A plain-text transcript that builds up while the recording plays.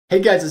Hey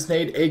guys, it's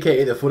Nate,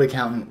 aka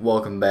TheFutAccountant.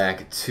 Welcome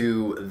back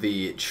to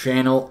the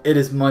channel. It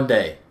is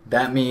Monday.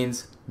 That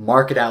means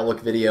market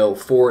outlook video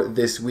for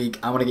this week.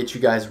 I want to get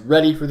you guys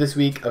ready for this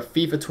week of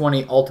FIFA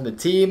 20 Ultimate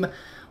Team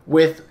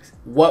with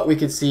what we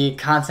could see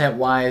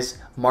content-wise,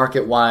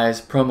 market-wise,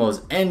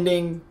 promos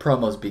ending,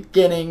 promos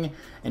beginning,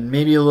 and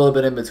maybe a little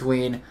bit in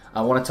between.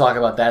 I want to talk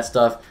about that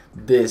stuff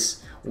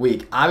this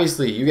week.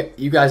 Obviously,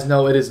 you guys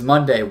know it is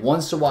Monday.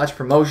 Ones to Watch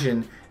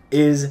promotion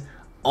is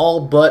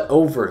all but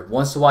over.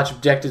 Ones to Watch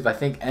objective, I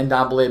think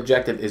NAA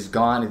objective is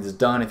gone. It is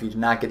done. If you did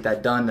not get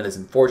that done, that is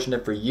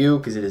unfortunate for you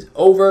because it is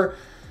over.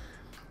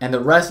 And the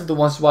rest of the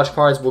Ones to Watch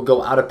cards will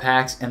go out of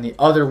packs, and the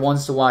other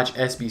Ones to Watch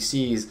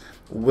SBCs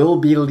will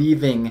be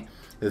leaving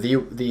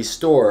the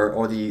store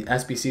or the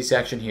SBC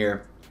section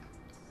here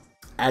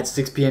at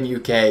 6 p.m.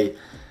 UK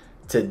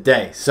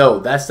today. So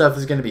that stuff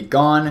is going to be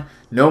gone.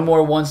 No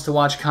more Ones to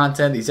Watch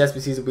content. These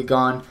SBCs will be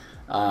gone,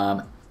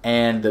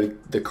 and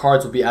the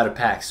cards will be out of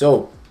packs.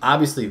 So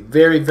obviously,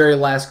 very, very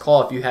last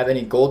call. If you have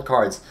any gold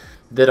cards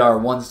that are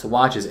Ones to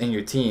Watches in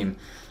your team,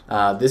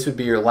 this would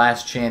be your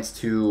last chance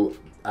to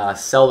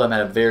sell them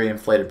at a very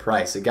inflated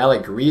price. A guy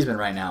like Griezmann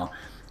right now,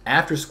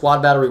 after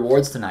squad battle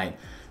rewards tonight,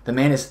 the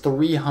man is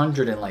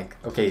 300 and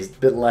okay, he's a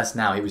bit less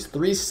now. He was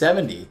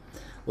 370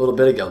 a little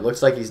bit ago.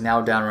 Looks like he's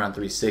now down around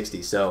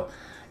 360. So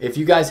if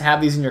you guys have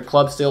these in your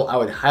club still, I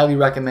would highly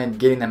recommend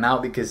getting them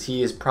out because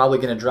he is probably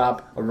going to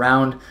drop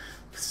around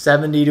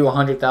 70 to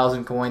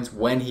 100,000 coins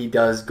when he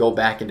does go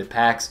back into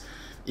packs.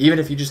 Even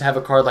if you just have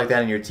a card like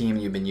that in your team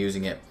and you've been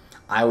using it,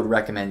 I would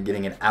recommend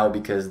getting it out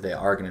because they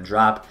are going to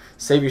drop.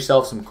 Save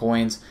yourself some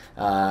coins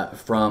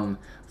from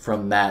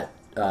that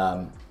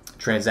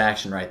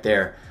transaction right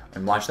there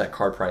and watch that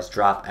card price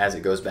drop as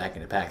it goes back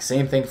into packs.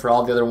 Same thing for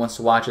all the other Ones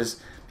to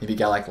Watches. Maybe a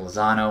guy like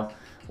Lozano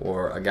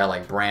or a guy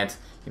like Brandt.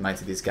 You might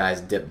see these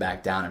guys dip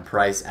back down in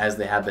price as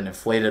they have been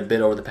inflated a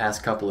bit over the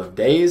past couple of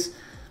days.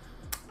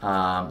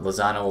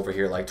 Lozano over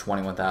here like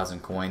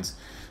 21,000 coins.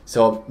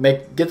 So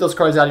get those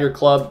cards out of your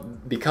club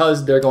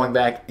because they're going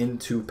back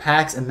into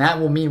packs, and that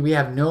will mean we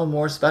have no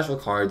more special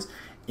cards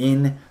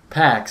in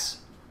packs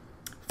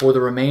for the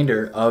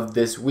remainder of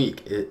this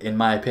week, in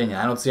my opinion.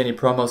 I don't see any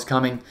promos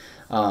coming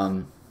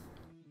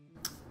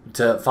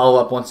to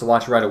follow up Ones to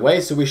Watch right away,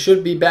 so we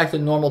should be back to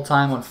normal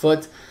time on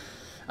foot.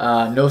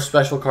 No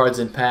special cards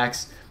in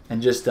packs,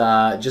 and just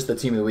the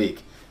team of the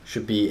week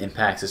should be in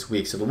packs this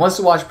week. So the Ones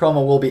to Watch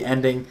promo will be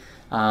ending.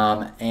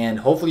 And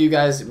hopefully you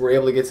guys were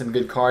able to get some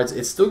good cards.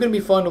 It's still going to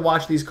be fun to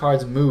watch these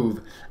cards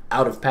move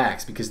out of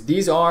packs because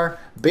these are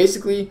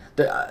basically,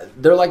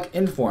 they're like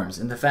informs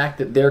in the fact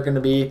that they're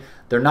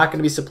not going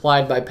to be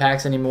supplied by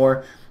packs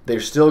anymore. They're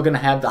still going to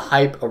have the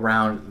hype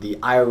around the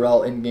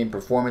IRL in-game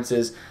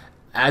performances.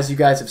 As you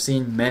guys have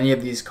seen, many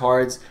of these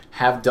cards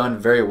have done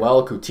very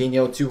well.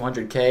 Coutinho,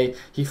 200k.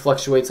 He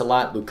fluctuates a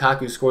lot.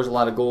 Lukaku scores a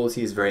lot of goals.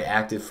 He is very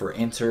active for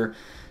Inter.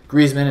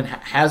 Griezmann and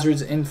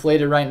Hazard's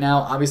inflated right now.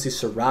 Obviously,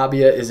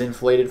 Sarabia is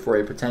inflated for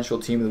a potential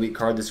Team of the Week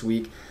card this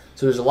week.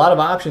 So there's a lot of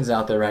options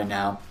out there right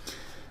now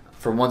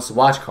for Ones to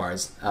Watch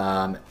cards.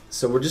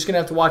 So we're just going to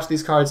have to watch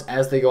these cards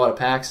as they go out of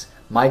packs.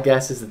 My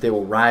guess is that they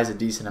will rise a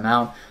decent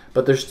amount,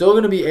 but they're still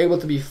going to be able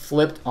to be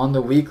flipped on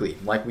the weekly,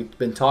 like we've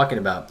been talking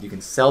about. You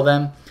can sell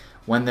them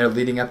when they're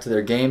leading up to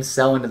their game,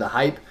 sell into the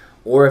hype,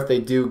 or if they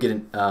do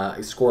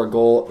get score a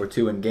goal or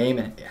two in game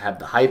and have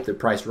the hype, their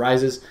price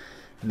rises,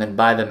 and then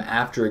buy them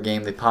after a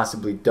game they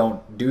possibly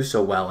don't do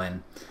so well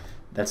in.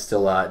 That's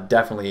still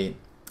definitely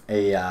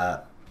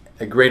a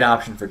great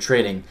option for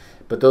trading.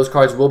 But those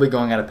cards will be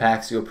going out of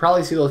packs, so you'll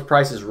probably see those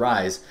prices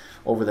rise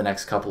over the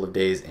next couple of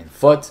days in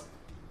foot.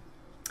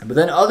 But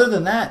then other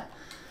than that,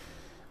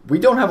 we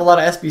don't have a lot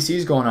of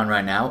SBCs going on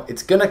right now.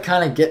 It's going to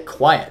kind of get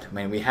quiet. I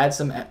mean, we had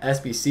some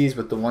SBCs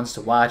with the Ones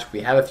to Watch.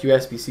 We have a few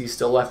SBCs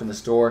still left in the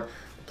store.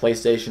 The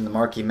PlayStation, the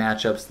marquee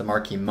matchups, the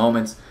marquee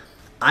moments.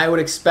 I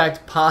would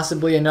expect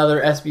possibly another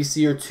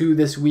SBC or two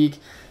this week.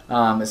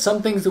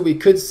 Some things that we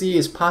could see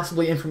is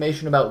possibly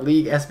information about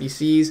League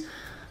SBCs.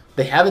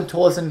 They haven't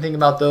told us anything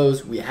about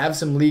those. We have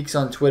some leaks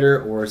on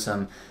Twitter or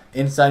some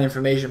inside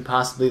information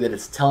possibly that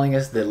it's telling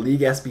us that League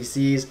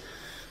SBCs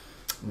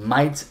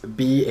might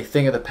be a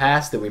thing of the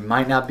past, that we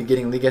might not be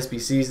getting League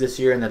SBCs this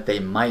year, and that they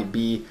might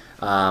be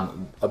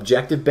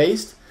objective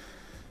based.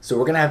 So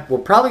we're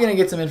probably gonna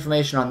get some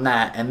information on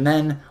that, and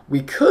then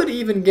we could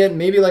even get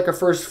maybe like a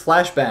first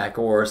flashback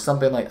or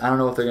something like, I don't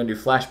know if they're gonna do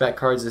flashback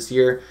cards this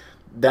year.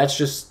 That's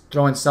just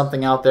throwing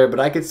something out there,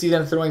 but I could see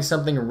them throwing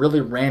something really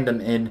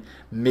random in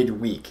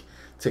midweek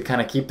to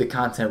kind of keep the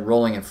content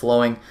rolling and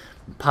flowing.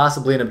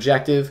 Possibly an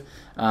objective,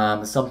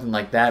 something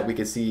like that. We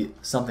could see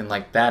something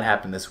like that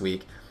happen this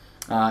week.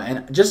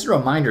 And just a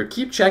reminder,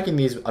 keep checking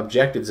these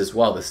objectives as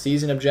well, the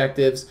season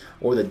objectives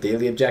or the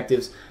daily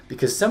objectives,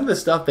 because some of the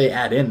stuff they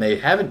add in, they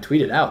haven't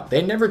tweeted out.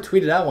 They never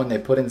tweeted out when they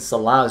put in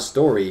Salah's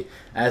story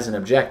as an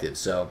objective.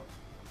 So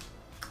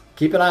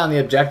keep an eye on the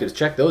objectives.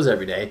 Check those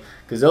every day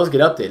because those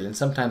get updated, and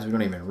sometimes we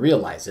don't even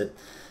realize it,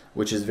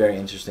 which is very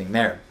interesting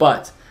there.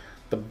 But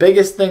the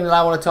biggest thing that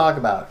I want to talk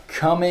about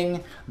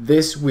coming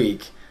this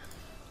week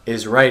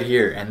is right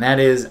here, and that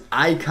is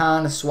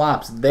icon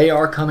swaps. They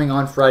are coming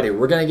on Friday.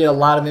 We're going to get a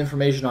lot of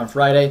information on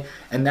Friday,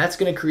 and that's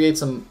going to create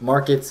some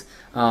markets,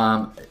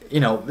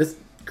 this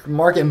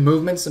market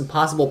movements and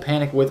possible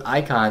panic with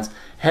icons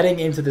heading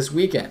into this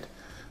weekend.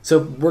 So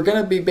we're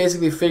going to be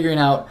basically figuring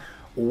out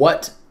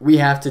what we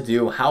have to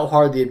do, how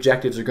hard the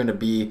objectives are going to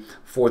be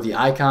for the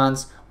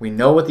icons. We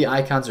know what the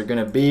icons are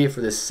going to be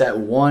for this set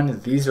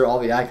 1. These are all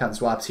the icon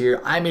swaps here.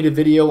 I made a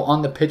video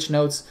on the pitch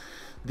notes,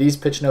 these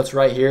pitch notes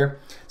right here.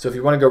 So if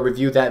you want to go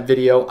review that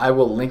video, I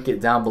will link it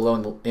down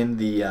below in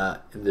the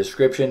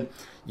description.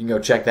 You can go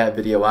check that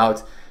video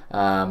out.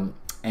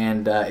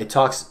 It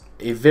talks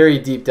a very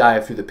deep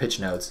dive through the pitch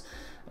notes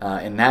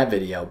in that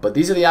video. But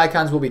these are the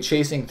icons we'll be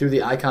chasing through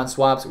the icon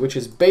swaps, which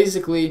is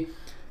basically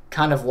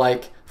kind of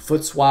like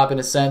foot swap in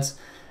a sense.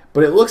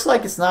 But it looks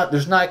like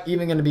there's not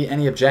even going to be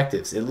any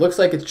objectives. It looks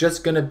like it's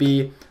just going to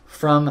be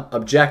from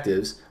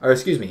objectives, or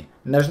excuse me,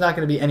 there's not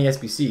going to be any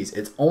SBCs.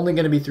 It's only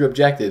going to be through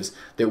objectives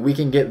that we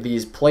can get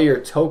these player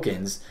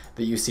tokens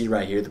that you see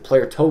right here, the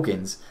player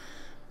tokens,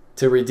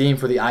 to redeem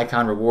for the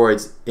icon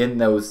rewards in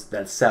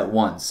that set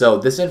 1. So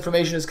this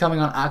information is coming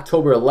on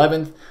October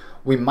 11th.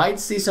 We might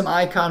see some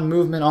icon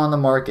movement on the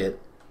market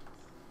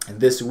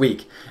this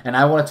week. And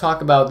I want to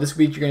talk about this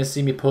week, you're going to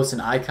see me post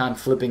an icon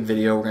flipping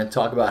video. We're going to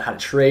talk about how to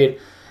trade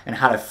and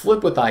how to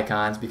flip with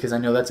icons, because I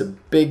know that's a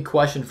big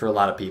question for a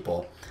lot of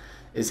people,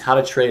 is how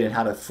to trade and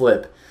how to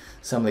flip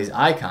some of these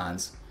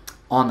icons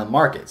on the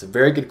market. It's a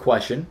very good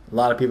question. A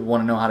lot of people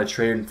want to know how to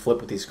trade and flip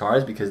with these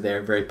cards because they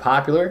are very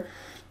popular.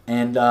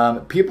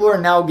 And people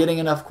are now getting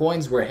enough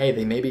coins where, hey,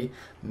 they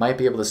might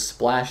be able to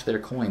splash their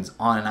coins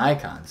on an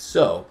icon.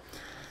 So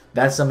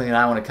that's something that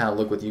I want to kind of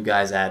look with you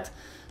guys at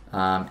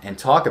and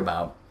talk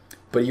about.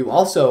 But I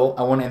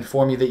want to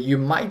inform you that you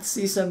might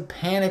see some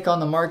panic on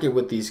the market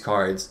with these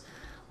cards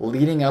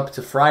leading up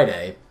to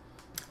Friday,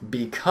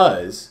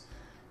 because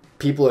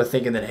people are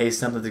thinking that, hey,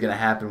 something's going to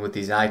happen with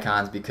these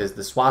icons because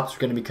the swaps are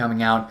going to be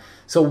coming out.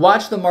 So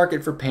watch the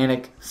market for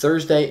panic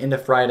Thursday into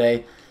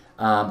Friday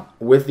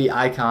with the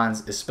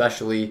icons,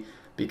 especially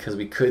because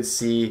we could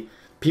see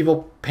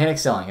people panic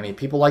selling. I mean,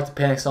 people like to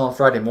panic sell on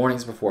Friday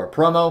mornings before a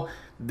promo.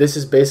 This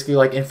is basically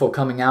like info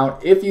coming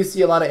out. If you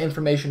see a lot of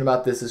information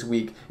about this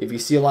week, if you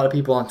see a lot of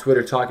people on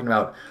Twitter talking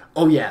about,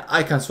 oh yeah,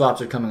 icon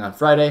swaps are coming on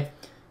Friday,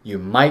 you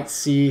might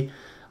see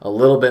a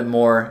little bit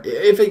more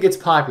if it gets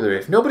popular.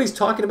 If nobody's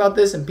talking about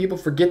this and people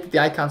forget that the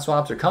icon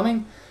swaps are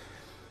coming,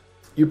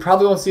 you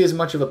probably won't see as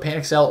much of a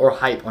panic sell or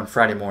hype on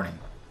Friday morning.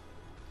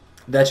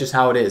 That's just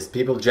how it is.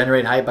 People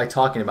generate hype by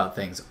talking about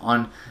things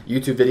on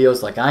YouTube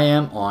videos like I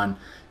am, on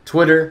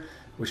Twitter,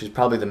 which is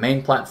probably the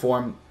main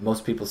platform.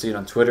 Most people see it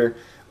on Twitter,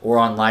 or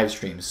on live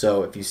streams.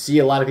 So if you see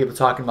a lot of people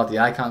talking about the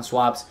icon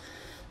swaps,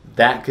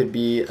 that could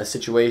be a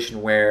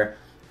situation where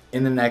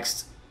in the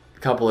next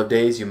couple of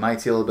days you might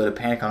see a little bit of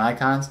panic on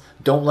icons.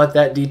 Don't let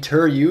that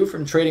deter you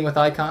from trading with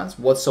icons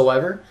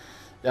whatsoever.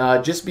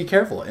 Just be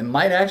careful. It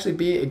might actually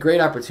be a great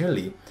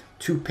opportunity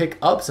to pick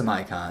up some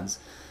icons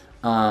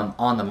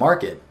on the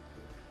market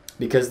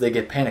because they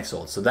get panic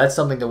sold. So that's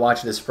something to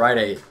watch this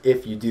Friday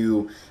if you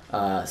do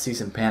see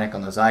some panic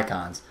on those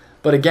icons.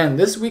 But again,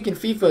 this week in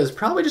FIFA is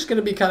probably just going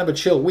to be kind of a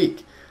chill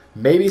week.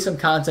 Maybe some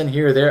content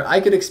here or there. I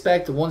could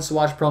expect once the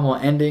watch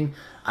promo ending,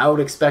 I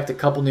would expect a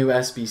couple new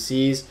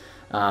SBCs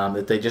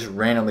that they just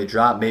randomly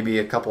drop. Maybe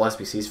a couple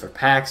SBCs for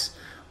packs,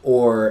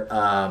 or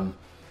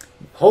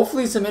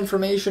hopefully some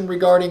information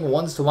regarding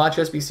ones to watch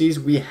SBCs.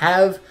 We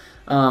have,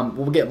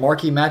 we'll get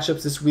marquee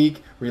matchups this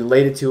week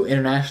related to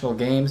international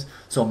games.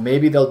 So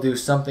maybe they'll do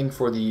something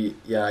for the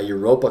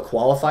Europa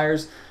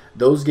qualifiers.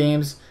 Those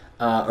games,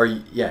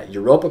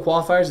 Europa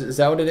qualifiers, is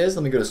that what it is?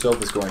 Let me go to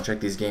SofaScore and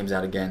check these games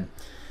out again.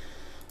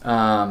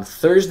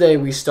 Thursday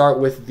we start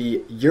with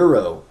the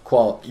Euro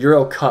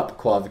Cup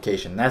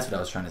qualification. That's what I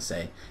was trying to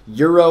say.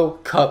 Euro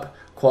Cup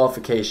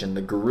qualification.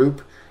 The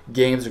group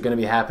games are going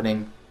to be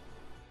happening.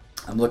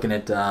 I'm looking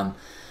at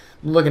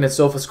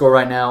SofaScore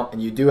right now,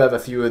 and you do have a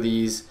few of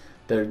these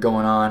that are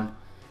going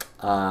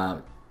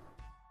on.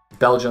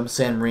 Belgium,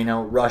 San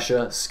Marino,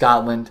 Russia,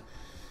 Scotland,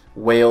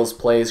 Wales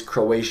plays,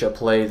 Croatia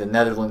play, the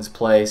Netherlands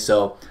play.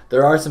 So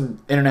there are some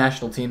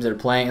international teams that are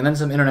playing, and then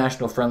some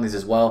international friendlies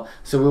as well.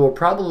 So we will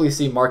probably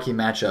see marquee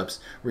matchups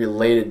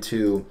related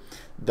to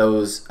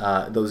those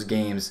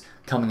games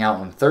coming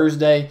out on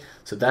Thursday.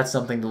 So that's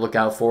something to look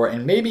out for,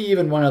 and maybe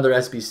even one other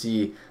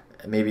SBC,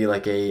 maybe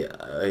like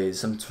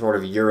some sort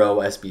of Euro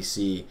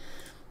SBC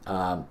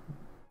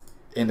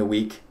in the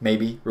week,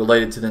 maybe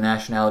related to the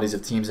nationalities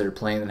of teams that are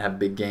playing and have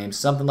big games.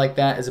 Something like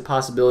that is a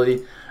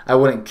possibility. I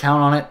wouldn't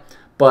count on it,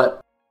 but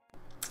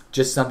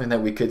just something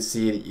that we could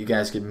see that you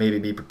guys could maybe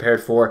be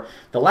prepared for.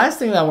 The last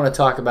thing that I want to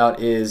talk about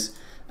is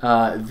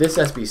this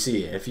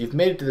SBC. If you've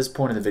made it to this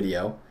point of the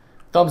video,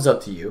 thumbs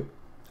up to you.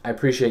 I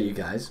appreciate you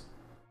guys.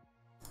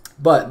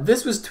 But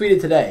this was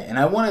tweeted today, and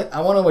I want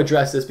to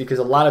address this because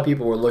a lot of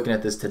people were looking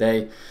at this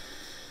today.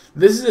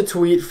 This is a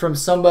tweet from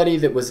somebody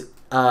that was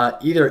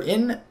either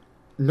in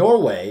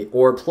Norway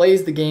or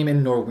plays the game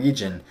in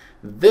Norwegian.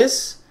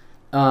 This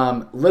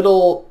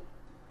little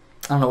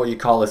don't know what you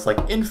call this,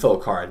 like info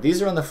card.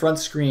 These are on the front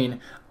screen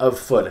of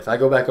Foot. If I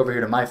go back over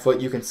here to my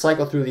Foot, you can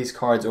cycle through these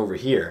cards over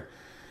here.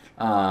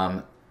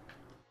 And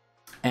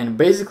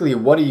basically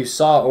what you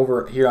saw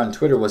over here on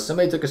Twitter was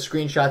somebody took a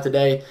screenshot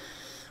today.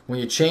 When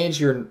you change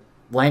your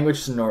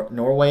language to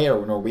Norway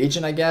or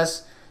Norwegian, I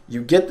guess,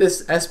 you get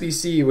this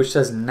SBC which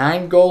says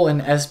 9 goal in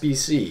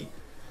SBC.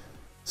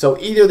 So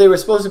either they were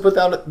supposed to put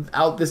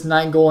out this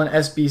 9 goal in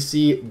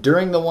SBC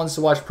during the Ones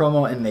to Watch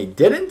promo and they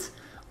didn't,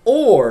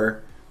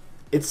 or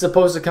it's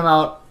supposed to come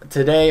out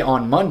today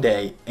on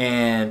Monday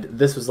and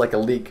this was like a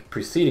leak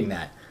preceding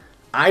that.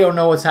 I don't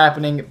know what's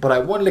happening, but I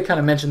wanted to kind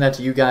of mention that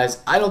to you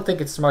guys. I don't think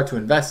it's smart to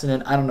invest in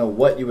it. I don't know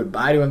what you would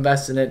buy to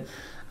invest in it.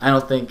 I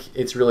don't think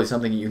it's really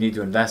something you need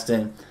to invest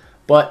in,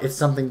 but it's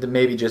something to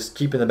maybe just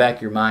keep in the back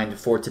of your mind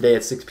for today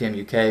at 6 p.m.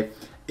 UK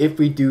if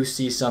we do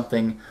see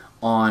something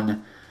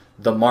on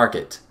the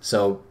market.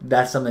 So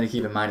that's something to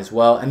keep in mind as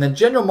well. And then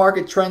general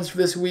market trends for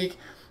this week,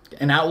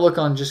 an outlook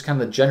on just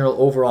kind of the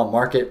general overall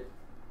market.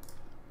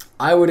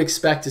 I would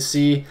expect to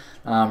see,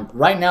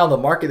 right now the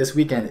market this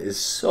weekend is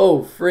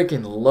so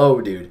freaking low,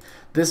 dude.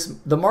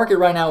 The market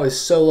right now is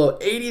so low,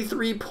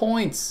 83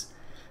 points.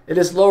 It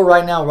is low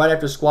right now, right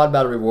after squad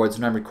battle rewards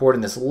when I'm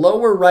recording this.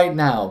 Lower right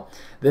now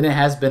than it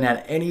has been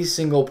at any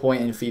single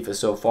point in FIFA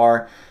so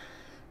far.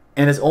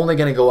 And it's only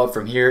going to go up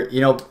from here.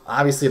 You know,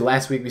 obviously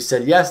last week we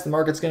said, yes, the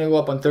market's going to go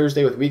up on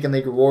Thursday with Weekend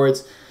League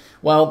rewards.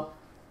 Well,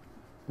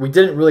 we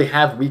didn't really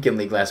have Weekend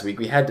League last week.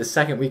 We had the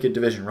second week of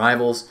Division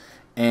Rivals.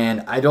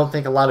 And I don't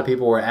think a lot of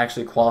people were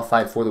actually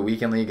qualified for the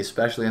Weekend League,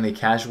 especially in the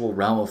casual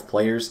realm of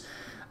players.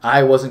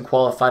 I wasn't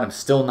qualified. I'm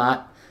still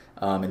not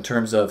in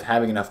terms of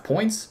having enough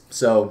points.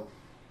 So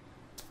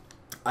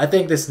I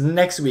think this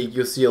next week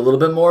you'll see a little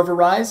bit more of a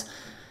rise.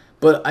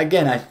 But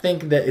again, I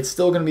think that it's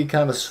still going to be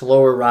kind of a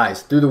slower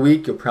rise. Through the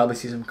week, you'll probably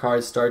see some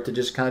cards start to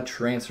just kind of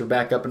transfer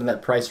back up into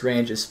that price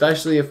range,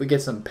 especially if we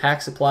get some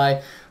pack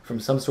supply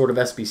from some sort of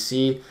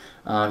SBC.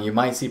 You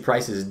might see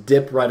prices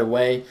dip right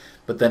away,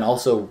 but then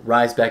also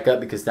rise back up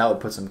because that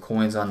would put some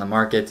coins on the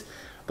market.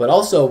 But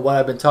also, what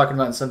I've been talking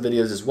about in some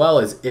videos as well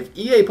is if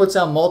EA puts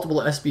out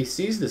multiple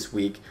SBCs this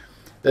week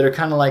that are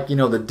kind of like, you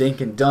know, the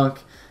dink and dunk,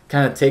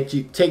 kind of take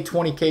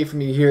 20K from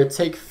you here,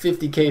 take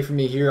 50K from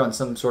me here on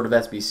some sort of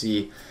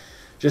SBC,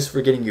 just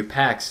for getting you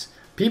packs.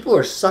 People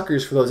are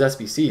suckers for those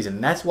SBCs,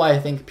 and that's why I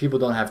think people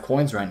don't have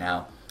coins right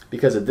now,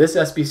 because of this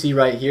SBC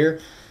right here,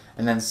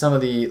 and then some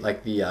of the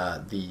like the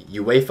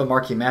UEFA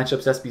Marquee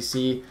Matchups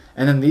SBC,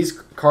 and then these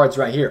cards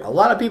right here. A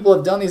lot of people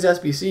have done these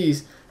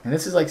SBCs, and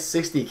this is like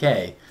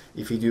 60K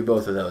if you do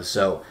both of those.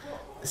 So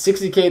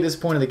 60K at this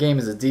point of the game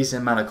is a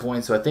decent amount of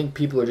coins, so I think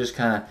people are just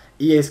kind of,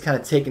 EA's kind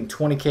of taking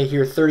 20K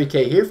here,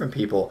 30K here from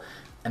people,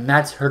 and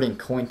that's hurting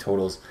coin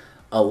totals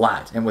a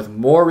lot. And with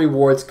more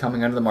rewards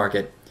coming onto the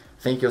market,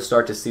 I think you'll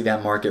start to see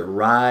that market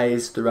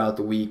rise throughout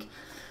the week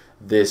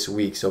this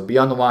week. So be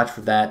on the watch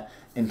for that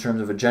in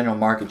terms of a general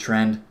market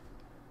trend.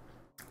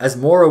 As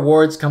more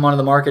rewards come onto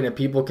the market and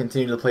people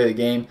continue to play the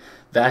game,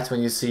 that's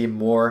when you see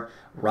more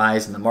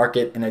rise in the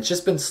market. And it's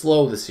just been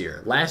slow this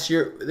year. Last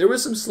year, there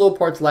was some slow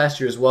parts last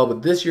year as well,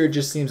 but this year it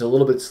just seems a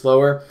little bit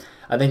slower.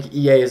 I think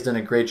EA has done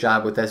a great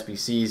job with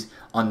SBCs.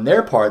 On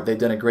their part, they've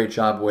done a great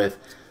job with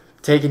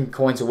taking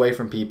coins away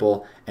from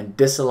people and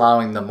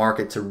disallowing the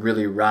market to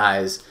really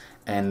rise,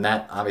 and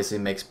that obviously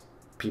makes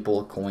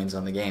people coins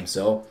on the game.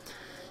 So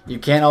you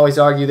can't always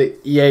argue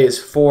that EA is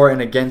for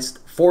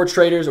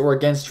traders or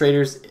against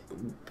traders.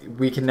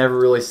 We can never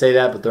really say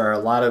that, but there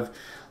are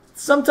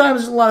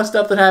sometimes there's a lot of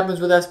stuff that happens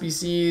with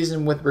SBCs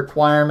and with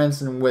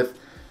requirements and with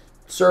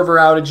server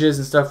outages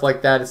and stuff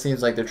like that. It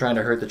seems like they're trying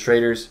to hurt the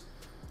traders.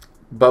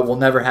 But we'll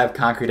never have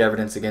concrete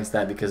evidence against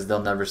that because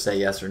they'll never say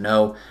yes or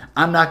no.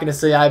 I'm not going to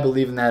say I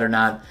believe in that or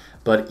not,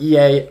 but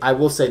EA, I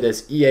will say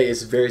this, EA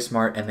is very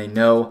smart and they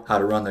know how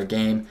to run their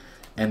game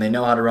and they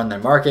know how to run their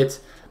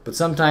market, but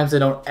sometimes they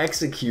don't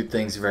execute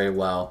things very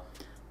well.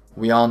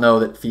 We all know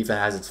that FIFA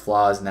has its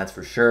flaws, and that's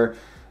for sure,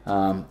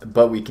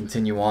 but we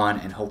continue on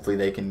and hopefully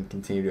they can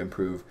continue to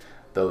improve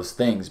those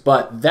things.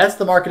 But that's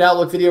the market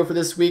outlook video for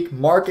this week.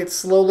 Market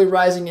slowly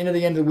rising into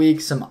the end of the week,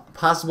 some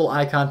possible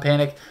icon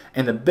panic,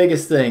 and the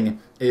biggest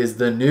thing is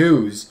the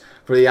news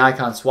for the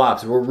icon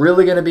swaps. We're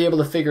really going to be able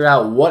to figure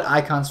out what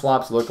icon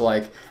swaps look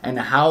like and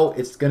how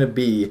it's going to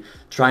be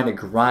trying to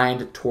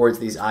grind towards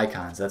these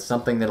icons. That's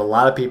something that a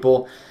lot of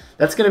people,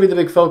 that's going to be the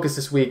big focus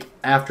this week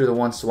after the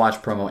Ones to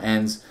Watch promo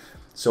ends.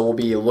 So we'll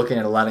be looking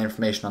at a lot of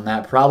information on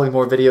that. Probably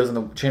more videos on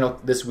the channel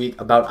this week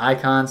about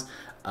icons.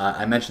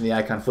 I mentioned the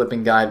icon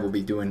flipping guide. We'll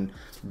be doing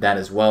that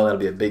as well. That'll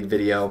be a big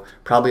video,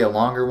 probably a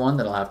longer one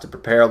that I'll have to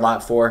prepare a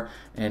lot for,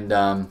 and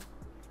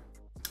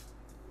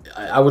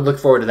I would look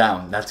forward to that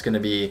one. That's going to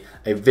be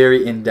a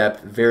very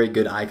in-depth, very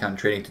good icon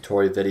trading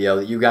tutorial video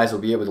that you guys will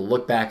be able to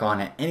look back on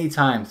at any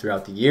time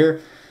throughout the year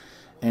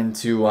and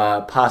to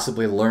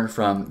possibly learn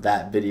from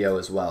that video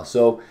as well.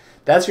 So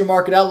that's your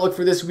market outlook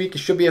for this week. It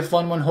should be a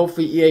fun one.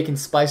 Hopefully EA can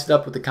spice it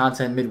up with the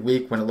content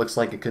midweek when it looks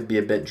like it could be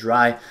a bit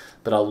dry,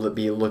 but I'll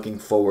be looking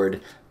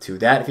forward to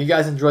that. If you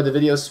guys enjoyed the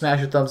video,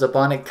 smash a thumbs up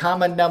on it.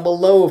 Comment down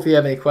below if you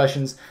have any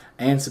questions,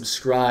 and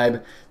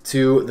subscribe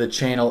to the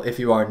channel if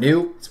you are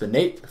new. It's been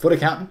Nate, the Foot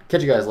Accountant.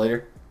 Catch you guys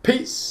later.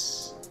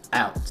 Peace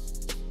out.